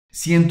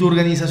Si en tu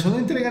organización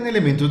entregan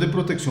elementos de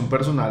protección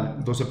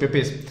personal, los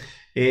EPPs,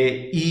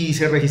 y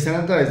se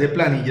registran a través de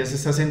planillas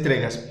estas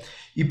entregas,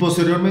 y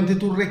posteriormente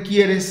tú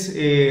requieres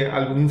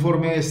algún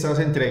informe de estas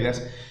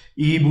entregas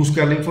y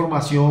buscar la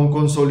información,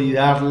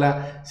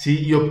 consolidarla,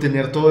 ¿sí? Y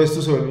obtener todo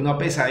esto se vuelve una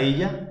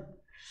pesadilla,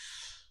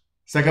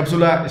 esta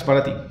cápsula es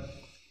para ti.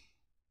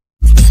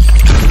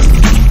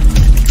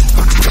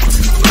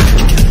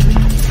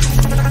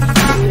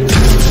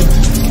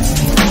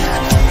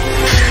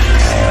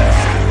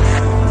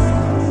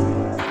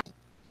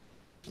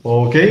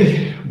 Ok,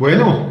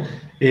 bueno,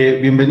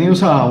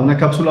 bienvenidos a una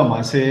cápsula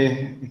más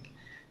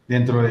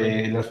dentro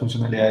de las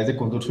funcionalidades de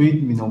Condor Suite.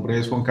 Mi nombre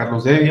es Juan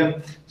Carlos Devia,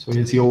 soy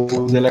el CEO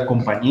de la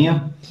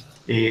compañía.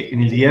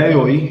 En el día de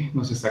hoy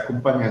nos está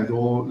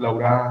acompañando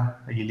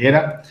Laura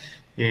Aguilera.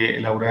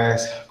 Laura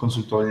es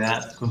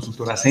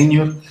consultora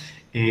senior.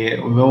 Hoy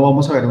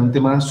vamos a ver un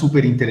tema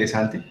súper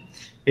interesante.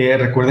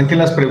 Recuerden que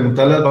las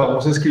preguntas las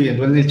vamos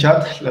escribiendo en el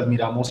chat, las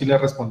miramos y las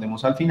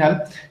respondemos al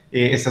final.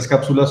 Estas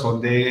cápsulas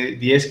son de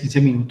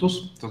 10-15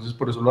 minutos, entonces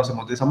por eso lo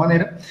hacemos de esa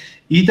manera.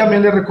 Y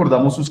también les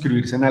recordamos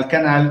suscribirse al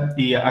canal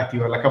y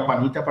activar la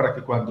campanita para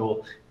que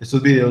cuando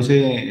estos videos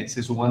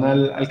se suban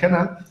al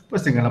canal,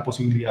 pues tengan la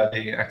posibilidad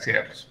de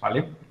accederlos,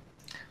 ¿vale?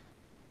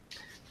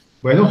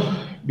 Bueno,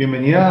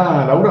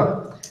 bienvenida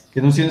Laura. ¿Qué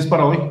nos tienes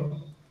para hoy?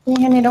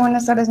 Ingeniero,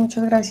 buenas tardes,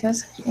 muchas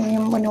gracias.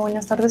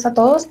 Buenas tardes a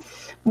todos.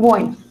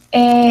 Bueno,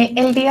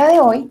 el día de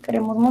hoy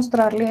queremos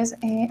mostrarles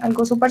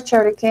algo súper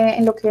chévere que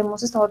en lo que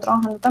hemos estado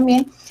trabajando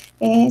también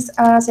es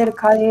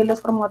acerca de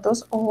los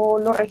formatos o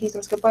los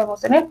registros que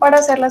podemos tener para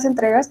hacer las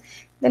entregas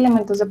de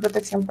elementos de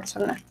protección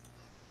personal.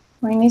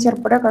 Voy a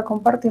iniciar por acá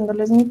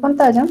compartiéndoles mi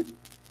pantalla.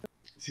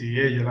 Sí,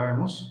 ya la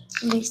vemos.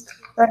 Listo,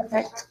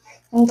 perfecto.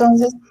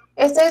 Entonces,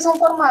 este es un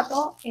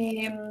formato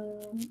en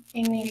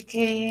el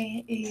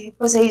que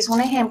pues se hizo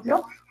un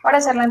ejemplo para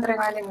hacer la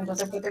entrega de elementos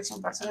de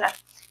protección personal.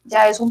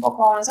 Ya es un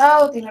poco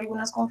avanzado, tiene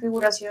algunas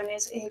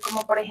configuraciones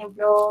como por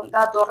ejemplo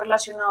datos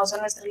relacionados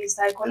a nuestra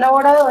lista de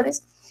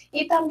colaboradores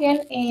y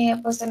también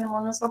pues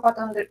tenemos nuestro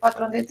patrón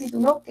de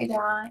título que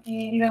ya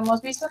lo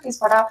hemos visto, que es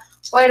para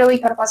poder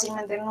ubicar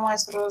fácilmente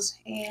nuestros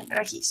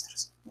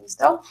registros.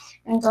 ¿Listo?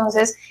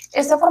 Entonces,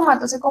 este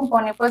formato se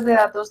compone pues de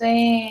datos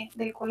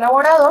del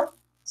colaborador,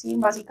 ¿sí?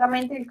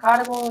 Básicamente el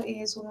cargo,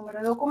 su número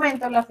de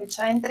documento, la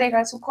fecha de entrega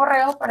de su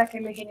correo para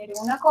que le genere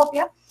una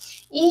copia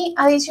y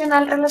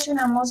adicional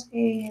relacionamos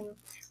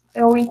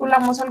o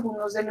vinculamos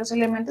algunos de los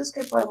elementos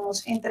que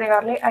podemos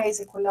entregarle a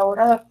ese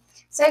colaborador,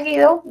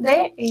 seguido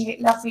de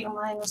la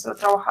firma de nuestro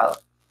trabajador.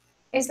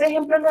 Este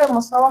ejemplo lo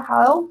hemos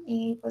trabajado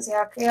y pues se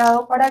ha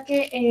creado para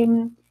que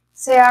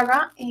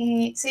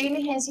se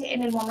diligencie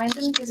en el momento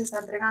en que se está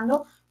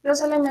entregando los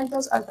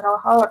elementos al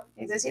trabajador,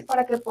 es decir,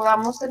 para que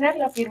podamos tener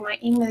la firma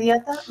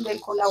inmediata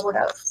del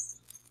colaborador.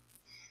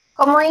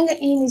 ¿Cómo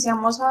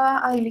iniciamos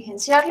a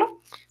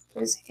diligenciarlo?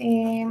 Pues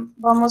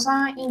vamos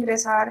a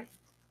ingresar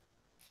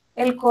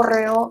el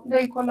correo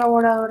del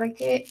colaborador al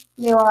que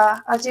le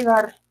va a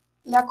llegar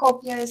la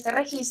copia de este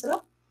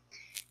registro.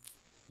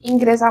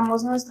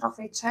 Ingresamos nuestra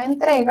fecha de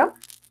entrega,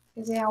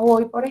 que sea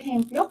hoy, por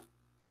ejemplo.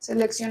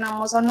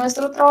 Seleccionamos a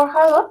nuestro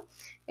trabajador.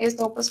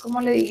 Esto, pues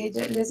como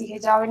les dije,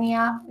 ya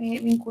venía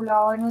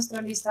vinculado a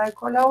nuestra lista de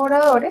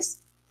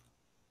colaboradores.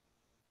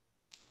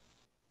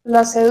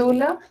 La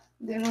cédula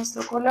de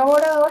nuestro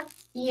colaborador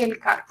y el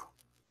cargo.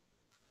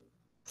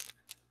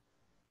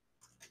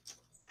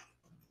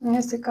 En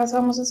este caso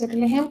vamos a hacer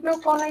el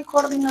ejemplo con el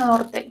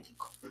coordinador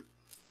técnico.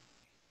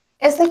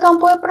 Este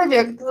campo de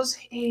proyectos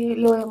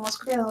lo hemos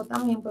creado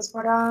también pues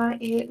para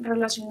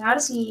relacionar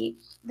si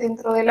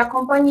dentro de la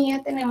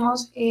compañía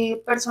tenemos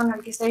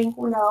personal que esté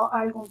vinculado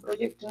a algún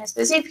proyecto en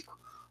específico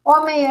o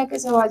a medida que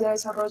se vaya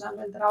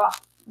desarrollando el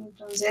trabajo.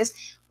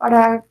 Entonces,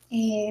 para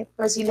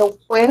pues si lo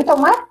pueden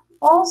tomar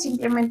o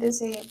simplemente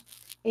se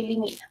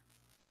elimina.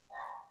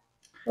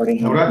 Por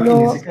ejemplo, Ahora,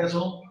 en ese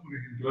caso, por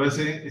ejemplo,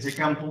 ese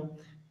campo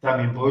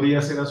también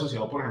podría ser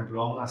asociado, por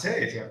ejemplo, a una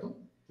sede, ¿cierto?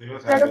 Sí, o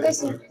sea, claro que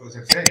sí. puede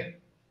ser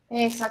sede.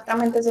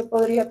 Exactamente, se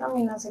podría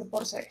también hacer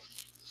por sede.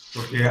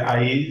 Porque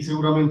ahí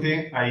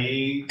seguramente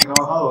hay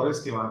trabajadores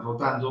que van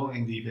rotando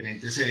en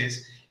diferentes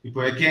sedes y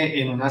puede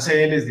que en una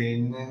sede les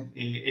den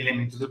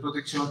elementos de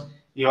protección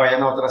y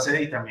vayan a otra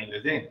sede y también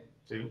les den.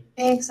 ¿Sí?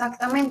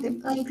 Exactamente,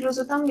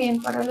 incluso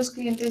también para los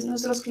clientes,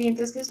 nuestros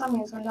clientes que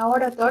también son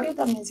laboratorio,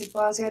 también se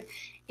puede hacer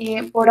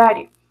por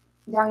área,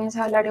 ya bien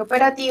sea el área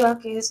operativa,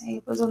 que es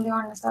pues donde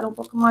van a estar un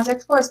poco más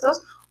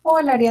expuestos, o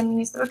el área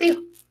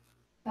administrativa,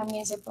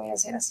 también se puede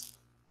hacer así.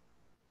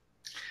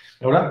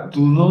 Ahora,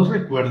 ¿tú nos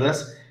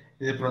recuerdas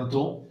de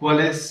pronto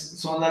cuáles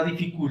son las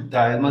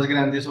dificultades más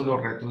grandes o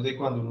los retos de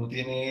cuando uno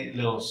tiene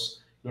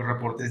los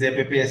reportes de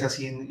EPP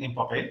así en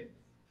papel?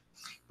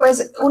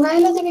 Pues una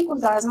de las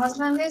dificultades más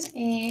grandes,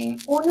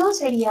 uno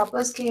sería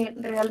pues que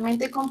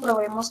realmente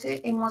comprobemos que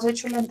hemos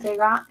hecho la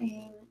entrega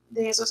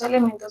de esos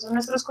elementos a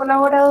nuestros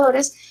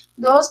colaboradores.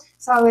 Dos,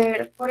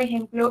 saber, por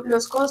ejemplo,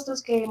 los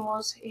costos que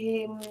hemos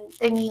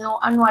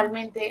tenido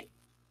anualmente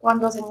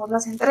cuando hacemos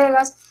las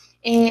entregas.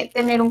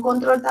 tener un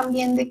control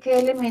también de qué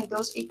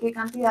elementos y qué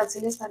cantidad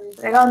se le están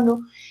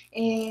entregando,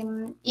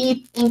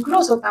 y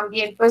incluso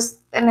también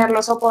pues tener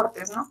los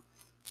soportes, ¿no?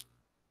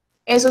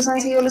 Esos han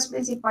sido los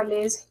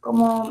principales,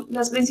 como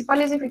las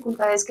principales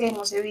dificultades que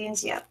hemos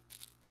evidenciado.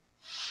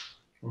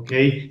 Ok,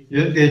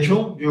 de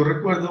hecho, yo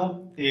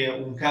recuerdo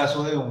un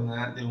caso de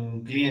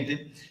un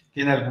cliente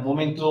que en algún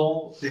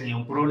momento tenía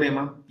un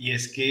problema y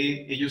es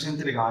que ellos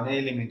entregaban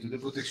elementos de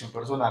protección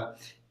personal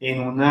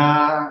en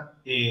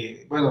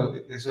bueno,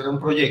 eso era un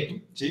proyecto,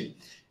 ¿sí?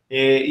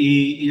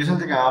 Y ellos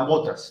entregaban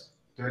botas,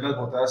 entonces las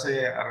botas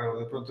alrededor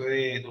de pronto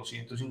de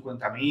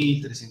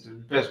 250.000,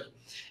 300.000 pesos.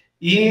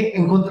 Y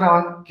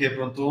encontraban que de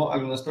pronto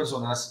algunas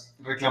personas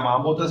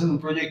reclamaban botas en un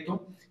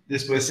proyecto,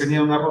 después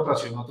tenían una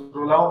rotación a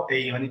otro lado e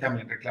iban y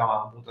también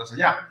reclamaban botas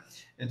allá.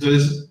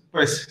 Entonces,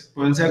 pues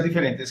pueden ser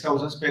diferentes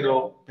causas,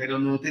 pero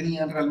no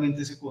tenían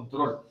realmente ese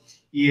control.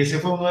 Y ese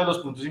fue uno de los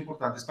puntos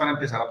importantes para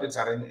empezar a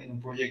pensar en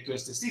un proyecto de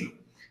este estilo.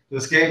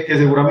 Entonces, que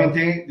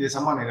seguramente de esa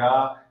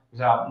manera, o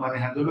sea,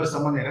 manejándolo de esta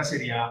manera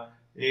sería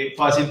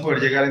fácil poder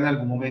llegar en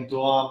algún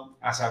momento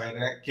a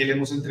saber qué le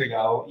hemos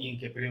entregado y en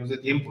qué periodos de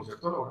tiempo,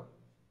 ¿cierto, Laura?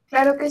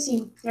 Claro que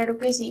sí, claro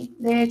que sí.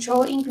 De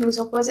hecho,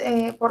 incluso pues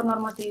por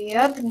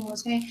normatividad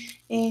tenemos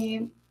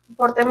que,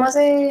 por temas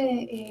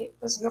de,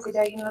 pues lo que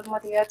ya hay en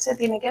normatividad, se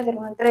tiene que hacer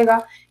una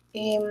entrega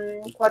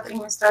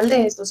cuatrimestral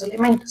de estos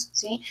elementos,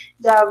 ¿sí?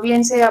 Ya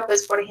bien sea,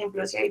 pues, por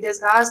ejemplo, si hay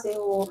desgaste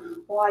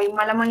o hay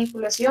mala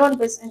manipulación,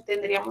 pues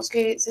tendríamos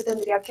que, se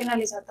tendría que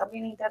analizar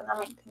también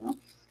internamente, ¿no?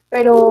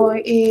 Pero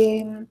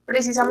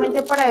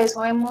precisamente para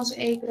eso hemos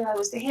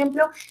creado este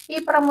ejemplo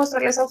y para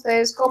mostrarles a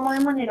ustedes cómo de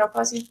manera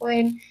fácil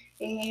pueden,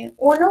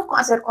 uno,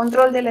 hacer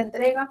control de la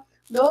entrega.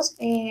 Dos,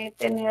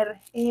 tener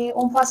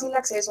un fácil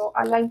acceso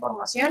a la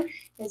información,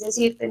 es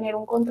decir, tener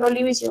un control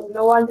y visión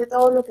global de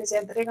todo lo que se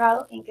ha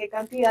entregado, en qué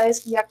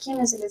cantidades y a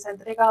quiénes se les ha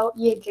entregado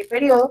y en qué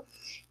periodo.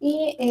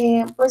 Y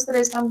pues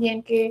tres,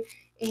 también que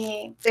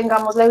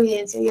tengamos la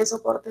evidencia y el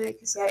soporte de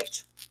que se ha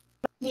hecho.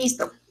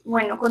 Listo.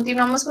 Bueno,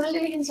 continuamos con el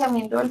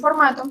diligenciamiento del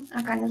formato.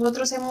 Acá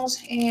nosotros hemos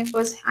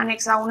pues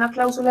anexado una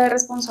cláusula de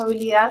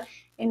responsabilidad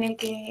en el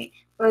que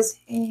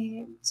pues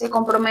se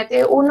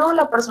compromete uno,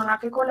 la persona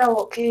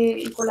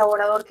el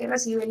colaborador que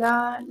recibe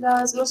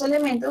los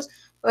elementos,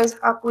 pues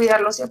a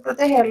cuidarlos y a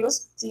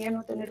protegerlos, ¿sí? A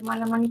no tener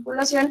mala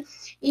manipulación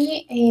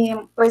y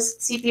pues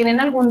si tienen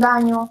algún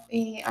daño,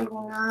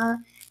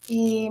 alguna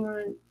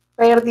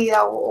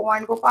pérdida o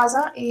algo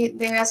pasa,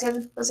 debe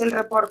hacer pues el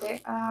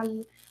reporte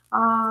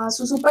a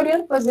su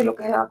superior pues de lo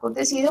que ha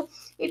acontecido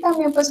y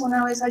también pues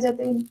una vez o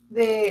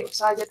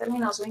sea, haya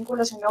terminado su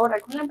vinculación laboral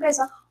con la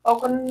empresa o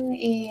con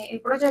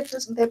el proyecto,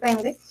 eso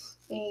depende,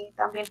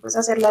 también pues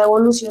hacer la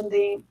devolución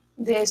de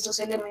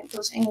estos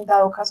elementos en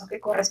dado caso que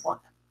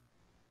corresponda.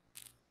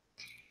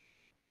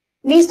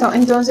 Listo,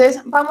 entonces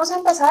vamos a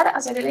empezar a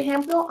hacer el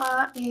ejemplo,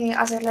 a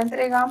hacer la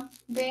entrega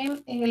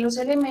de los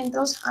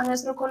elementos a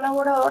nuestro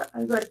colaborador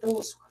Alberto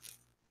Uso.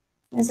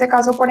 En este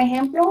caso, por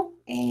ejemplo,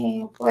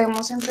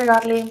 podemos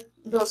entregarle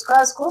 2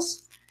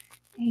 cascos,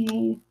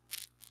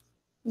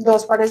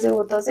 2 pares de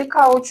botas de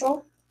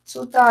caucho,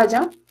 su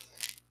talla,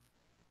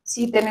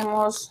 si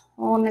tenemos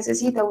o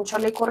necesita un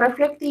chaleco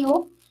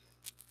reflectivo,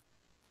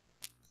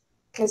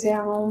 que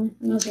sea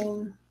no sé,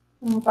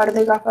 un par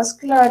de gafas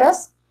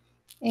claras,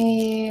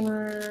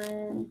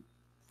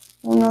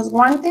 unos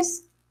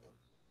guantes,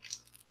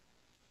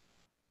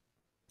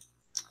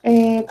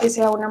 que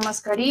sea una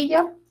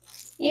mascarilla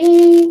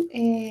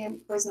y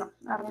pues no,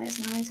 arnés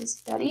no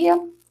necesitaría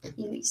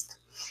y listo.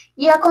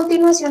 Y a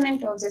continuación,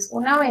 entonces,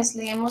 una vez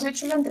le hemos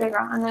hecho la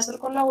entrega a nuestro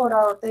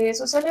colaborador de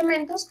esos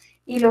elementos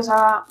y los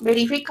ha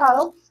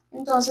verificado,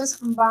 entonces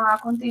va a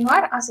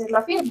continuar a hacer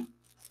la firma.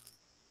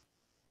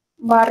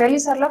 Va a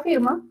realizar la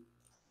firma,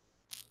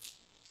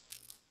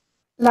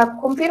 la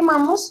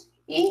confirmamos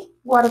y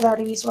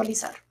guardar y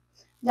visualizar.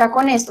 Ya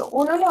con esto,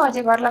 uno le va a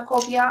llegar la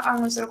copia a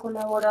nuestro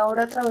colaborador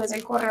a través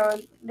del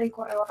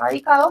correo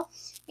radicado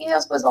y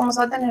después vamos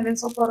a tener el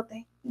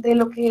soporte de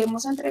lo que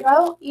hemos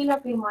entregado y la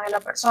firma de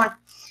la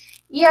persona.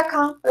 Y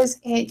acá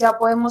pues ya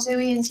podemos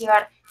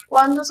evidenciar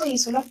cuándo se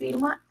hizo la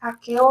firma, a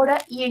qué hora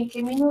y en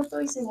qué minuto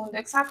y segundo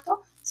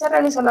exacto se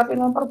realizó la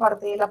firma por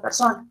parte de la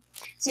persona.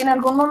 Si en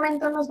algún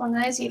momento nos van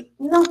a decir,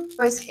 no,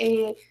 pues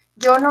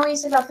yo no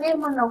hice la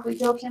firma, no fui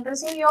yo quien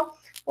recibió,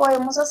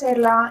 podemos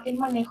hacer el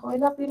manejo de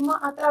la firma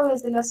a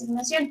través de la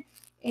asignación.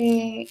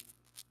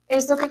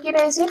 ¿Esto qué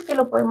quiere decir? Que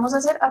lo podemos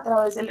hacer a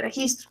través del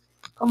registro.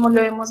 Como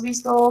lo hemos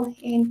visto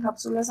en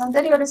cápsulas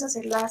anteriores,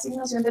 hacer la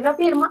asignación de la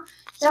firma,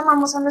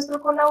 llamamos a nuestro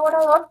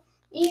colaborador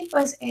y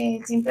pues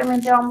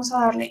simplemente vamos a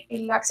darle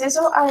el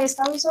acceso a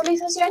esta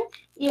visualización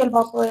y él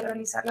va a poder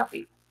realizar la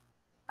firma.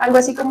 Algo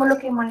así como lo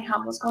que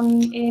manejamos con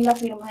la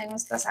firma de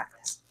nuestras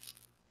actas.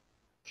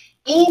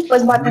 Y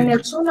pues va a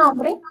tener su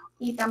nombre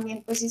y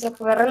también pues si se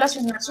puede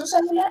relacionar su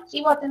cédula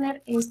y va a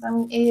tener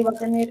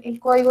el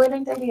código de la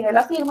integridad de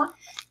la firma,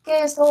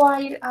 que esto va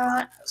a ir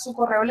a su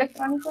correo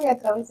electrónico y a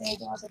través de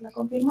ello va a hacer la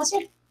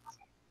confirmación.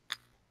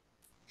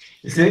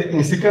 En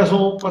este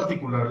caso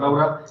particular,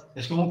 Laura,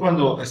 es como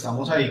cuando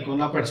estamos ahí con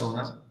la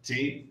persona,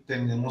 ¿sí?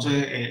 Tenemos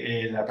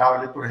la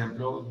tablet, por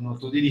ejemplo,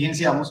 nosotros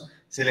diligenciamos,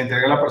 se le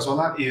entrega a la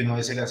persona y de una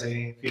vez se le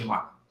hace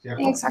firmar,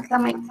 ¿cierto?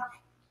 Exactamente.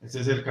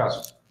 Este es el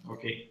caso,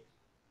 ok.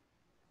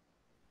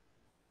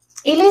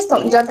 Y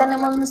listo, ya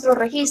tenemos nuestro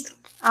registro.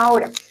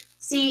 Ahora,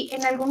 si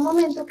en algún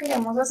momento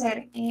queremos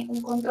hacer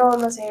un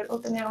control, o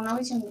tener una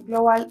visión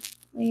global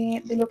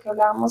de lo que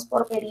hablábamos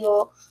por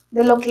periodo,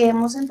 de lo que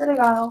hemos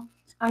entregado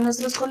a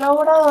nuestros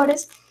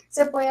colaboradores,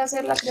 se puede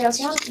hacer la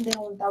creación de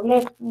un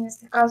tablero. En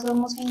este caso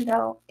hemos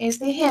generado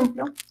este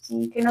ejemplo,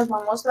 ¿sí? Que nos va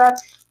a mostrar,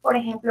 por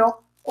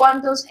ejemplo,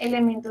 cuántos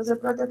elementos de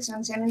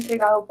protección se han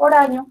entregado por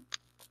año.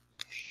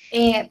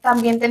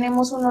 También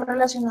tenemos uno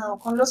relacionado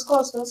con los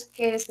costos,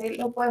 que este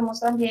lo podemos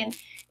también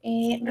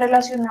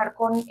relacionar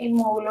con el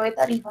módulo de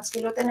tarifas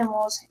que lo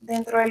tenemos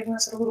dentro de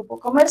nuestro grupo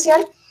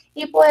comercial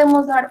y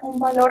podemos dar un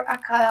valor a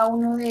cada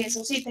uno de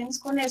esos ítems.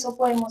 Con eso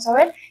podemos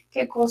saber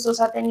qué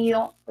costos ha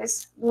tenido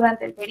pues,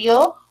 durante el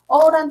periodo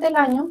o durante el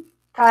año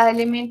cada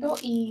elemento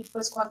y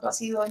pues cuánto ha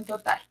sido en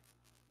total.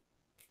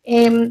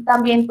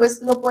 También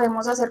pues lo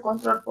podemos hacer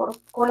control por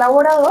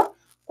colaborador,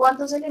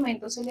 cuántos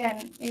elementos se le han,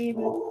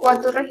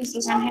 cuántos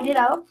registros se han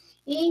generado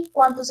y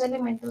cuántos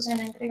elementos se han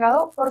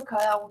entregado por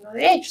cada uno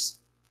de ellos.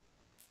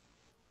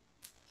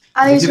 ¿Qué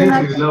quiere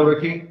Adicional. decir, Laura,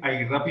 que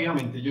ahí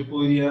rápidamente yo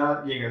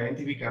podría llegar a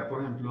identificar,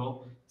 por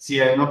ejemplo,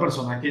 si hay una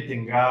persona que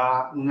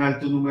tenga un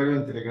alto número de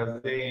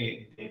entregas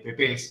de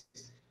EPPs,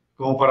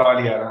 como para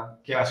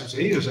validar qué ha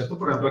sucedido, ¿cierto?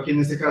 Por ejemplo, aquí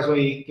en este caso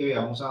ahí que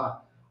veamos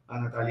a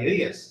Natalia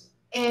Díaz.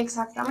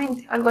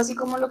 Exactamente, algo así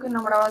como lo que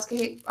nombrabas,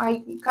 que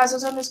hay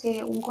casos en los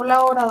que un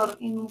colaborador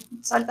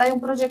salta de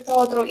un proyecto a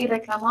otro y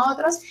reclama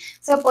otras,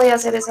 se puede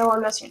hacer esa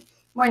evaluación.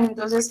 Bueno,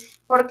 entonces,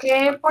 ¿por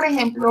qué, por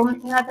ejemplo,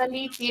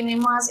 Natalie tiene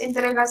más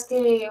entregas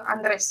que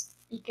Andrés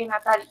y que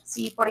Natalie?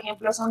 Si, por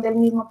ejemplo, son del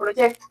mismo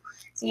proyecto,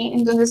 ¿sí?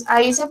 Entonces,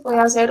 ahí se puede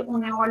hacer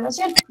una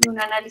evaluación y un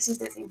análisis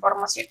de esa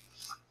información.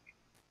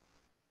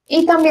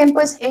 Y también,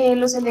 pues,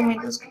 los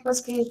elementos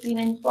que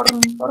tienen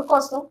por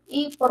costo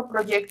y por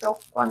proyecto,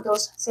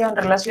 cuántos se han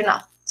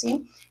relacionado,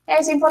 ¿sí?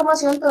 Esa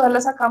información toda la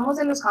sacamos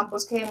de los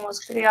campos que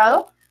hemos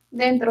creado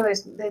dentro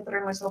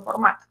de nuestro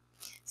formato.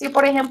 Si,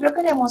 por ejemplo,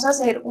 queremos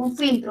hacer un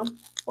filtro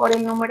por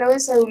el número de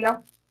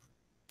cédula,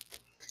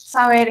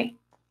 saber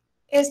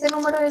este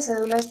número de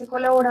cédula de este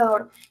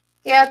colaborador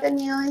que ha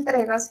tenido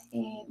entregas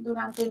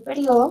durante el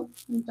periodo,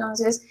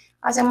 entonces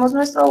hacemos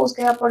nuestra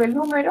búsqueda por el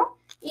número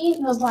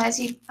y nos va a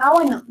decir,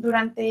 bueno,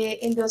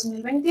 durante el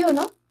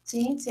 2021,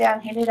 ¿sí? Se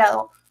han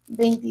generado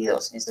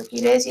 22. Esto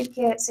quiere decir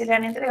que se le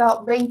han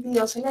entregado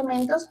 22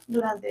 elementos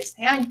durante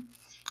este año.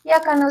 Y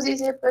acá nos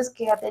dice, pues,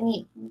 qué ha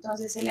tenido.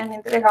 Entonces, se le han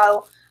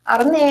entregado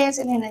arnés,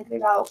 se le han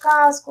entregado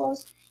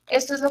cascos.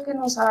 Esto es lo que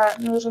nos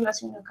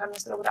relaciona acá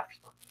nuestro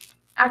gráfico.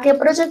 ¿A qué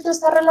proyecto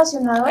está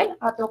relacionado él?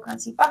 A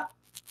Tocancipá,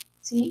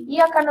 ¿sí? Y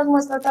acá nos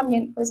muestra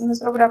también, pues,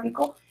 nuestro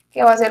gráfico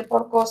que va a ser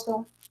por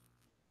costo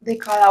de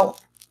cada uno.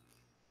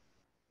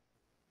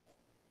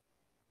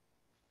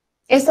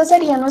 Esta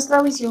sería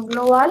nuestra visión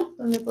global,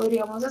 donde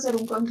podríamos hacer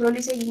un control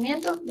y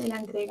seguimiento de la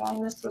entrega de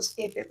nuestros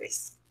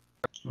EPPs.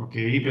 Ok,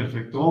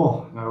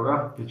 perfecto,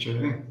 Laura, qué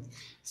chévere.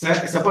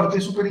 Esta parte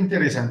es súper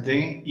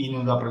interesante y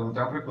nos la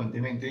preguntan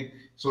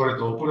frecuentemente, sobre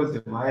todo por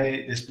el tema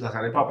de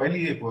desplazar el papel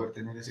y de poder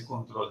tener ese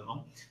control,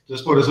 ¿no?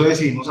 Entonces, por eso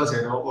decidimos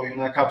hacer hoy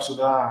una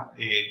cápsula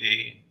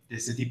de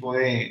este tipo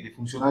de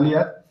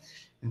funcionalidad.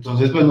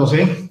 Entonces, pues no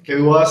sé, ¿qué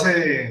dudas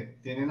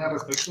tienen al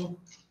respecto?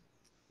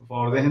 Por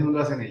favor,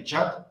 déjennoslas en el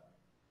chat.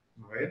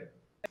 A ver.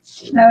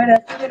 La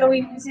verdad es que yo lo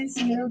vi muy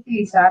sencillo de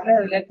utilizar, le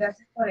doy las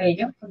gracias por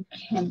ello, porque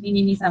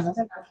minimizamos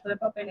el costo de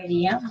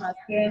papelería, más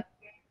que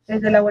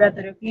desde el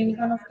laboratorio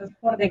clínico nosotros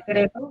por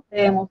decreto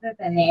debemos de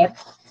tener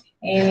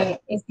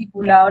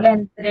estipulado la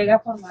entrega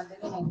formal de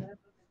elementos de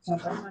protección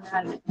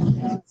personal.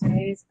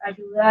 Entonces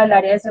ayuda al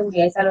área de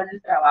seguridad y salud en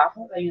el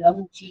trabajo, lo ayuda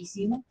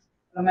muchísimo.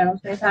 Por lo menos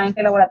ustedes saben que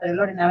el laboratorio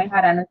Lorena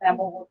Bejarano está en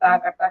Bogotá,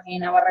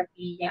 Cartagena,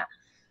 Barranquilla,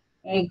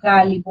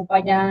 Cali,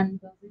 Popayán,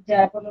 entonces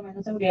ya por lo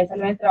menos seguridad y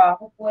salud en el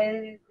trabajo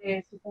puede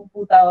desde su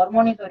computador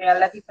monitorear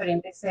las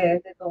diferentes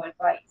sedes de todo el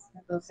país.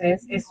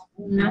 Entonces es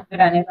una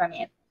gran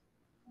herramienta.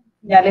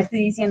 Ya le estoy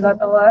diciendo a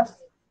todas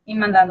y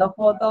mandando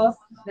fotos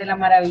de la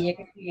maravilla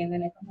que estoy viendo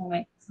en estos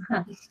momentos.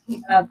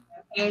 La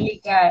doctora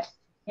Angélica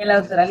y la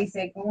doctora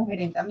Lice como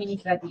gerente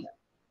administrativa.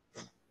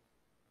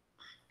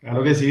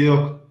 Claro que sí,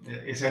 Doc.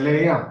 Esa es la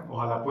idea.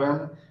 Ojalá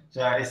puedan. O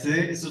sea,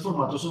 estos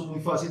formatos son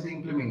muy fáciles de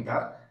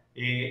implementar.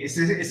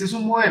 Este es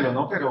un modelo,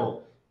 ¿no?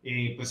 Pero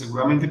pues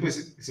seguramente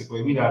pues, se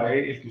puede mirar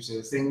el que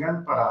ustedes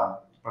tengan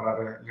para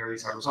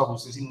realizar los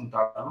ajustes y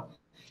montarlo, ¿no?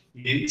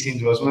 Y sin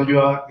duda es una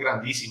ayuda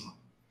grandísima.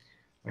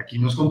 Aquí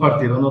nos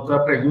compartieron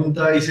otra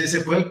pregunta. Dice,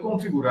 ¿se puede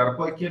configurar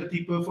cualquier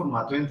tipo de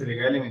formato de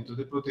entrega de elementos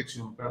de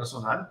protección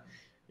personal?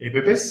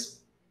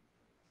 ¿EPPs?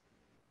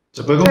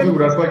 ¿Se puede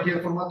configurar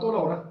cualquier formato,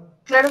 Laura?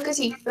 Claro que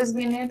sí, pues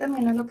viene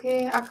también a lo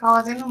que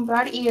acabas de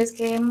nombrar y es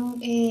que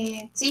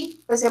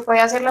sí, pues se puede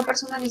hacer la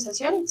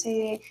personalización,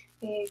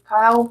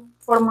 cada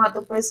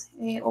formato, pues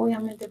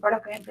obviamente para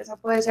cada empresa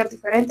puede ser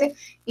diferente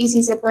y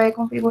sí se puede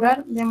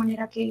configurar de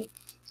manera que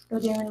lo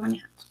lleven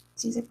manejando,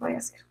 sí se puede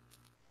hacer.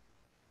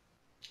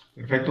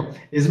 Perfecto.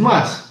 Es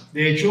más,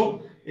 de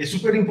hecho, es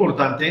súper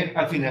importante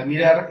al final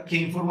mirar qué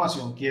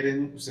información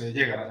quieren ustedes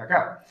llegar a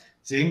sacar.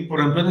 ¿Sí? Por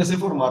ejemplo, en este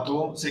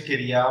formato se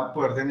quería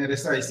poder tener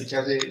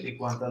estadísticas de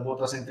cuántas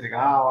botas se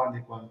entregaban,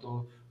 de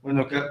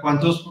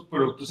cuántos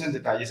productos en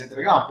detalle se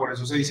entregaban, por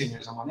eso se diseñó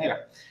de esa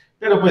manera.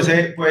 Pero pues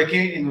puede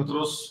que en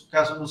otros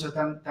casos no sea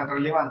tan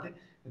relevante,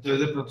 entonces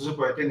de pronto se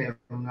puede tener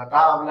una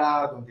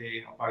tabla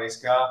donde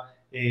aparezca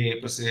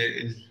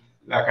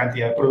la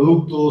cantidad de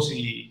productos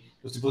y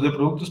los tipos de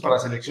productos para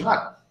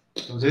seleccionar.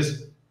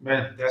 Entonces,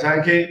 bueno, ya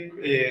saben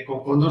que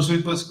con Condor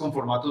Suite, pues con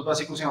formatos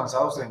básicos y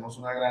avanzados tenemos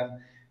una gran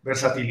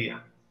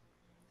versatilidad.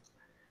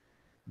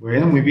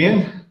 Bueno, muy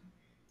bien.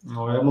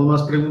 No vemos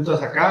más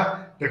preguntas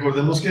acá.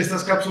 Recordemos que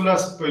estas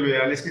cápsulas, pues lo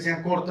ideal es que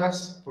sean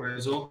cortas, por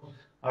eso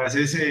a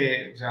veces,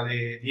 o sea,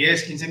 de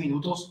 10, 15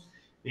 minutos.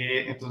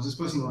 Entonces,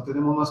 pues si no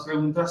tenemos más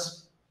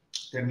preguntas,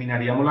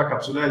 terminaríamos la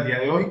cápsula del día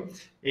de hoy.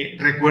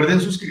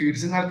 Recuerden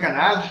suscribirse al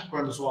canal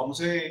cuando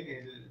subamos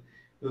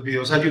los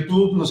videos a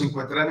YouTube. Nos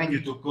encuentran en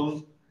YouTube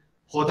con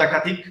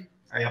Jktic,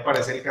 ahí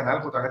aparece el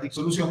canal Jktic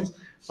Soluciones,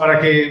 para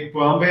que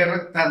puedan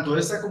ver tanto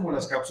esta como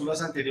las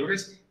cápsulas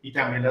anteriores y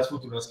también las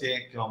futuras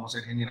que vamos a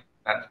ir generando.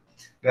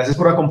 Gracias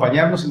por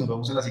acompañarnos y nos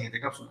vemos en la siguiente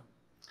cápsula.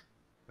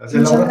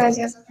 Gracias, Muchas Laura.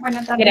 Gracias.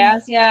 Buenas tardes.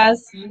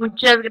 Gracias.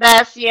 Muchas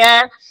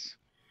gracias.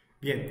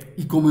 Bien,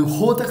 y como en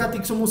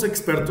Jktic somos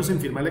expertos en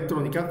firma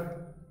electrónica,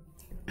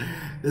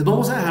 les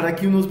vamos a dejar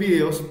aquí unos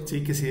videos,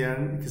 ¿sí? que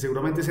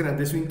seguramente serán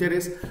de su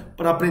interés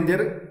para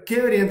aprender qué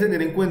deberían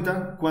tener en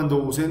cuenta cuando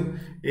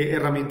usen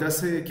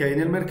herramientas que hay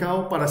en el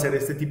mercado para hacer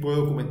este tipo de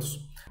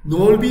documentos.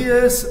 No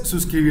olvides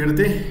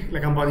suscribirte, la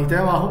campanita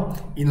de abajo,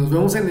 y nos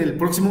vemos en el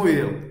próximo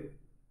video.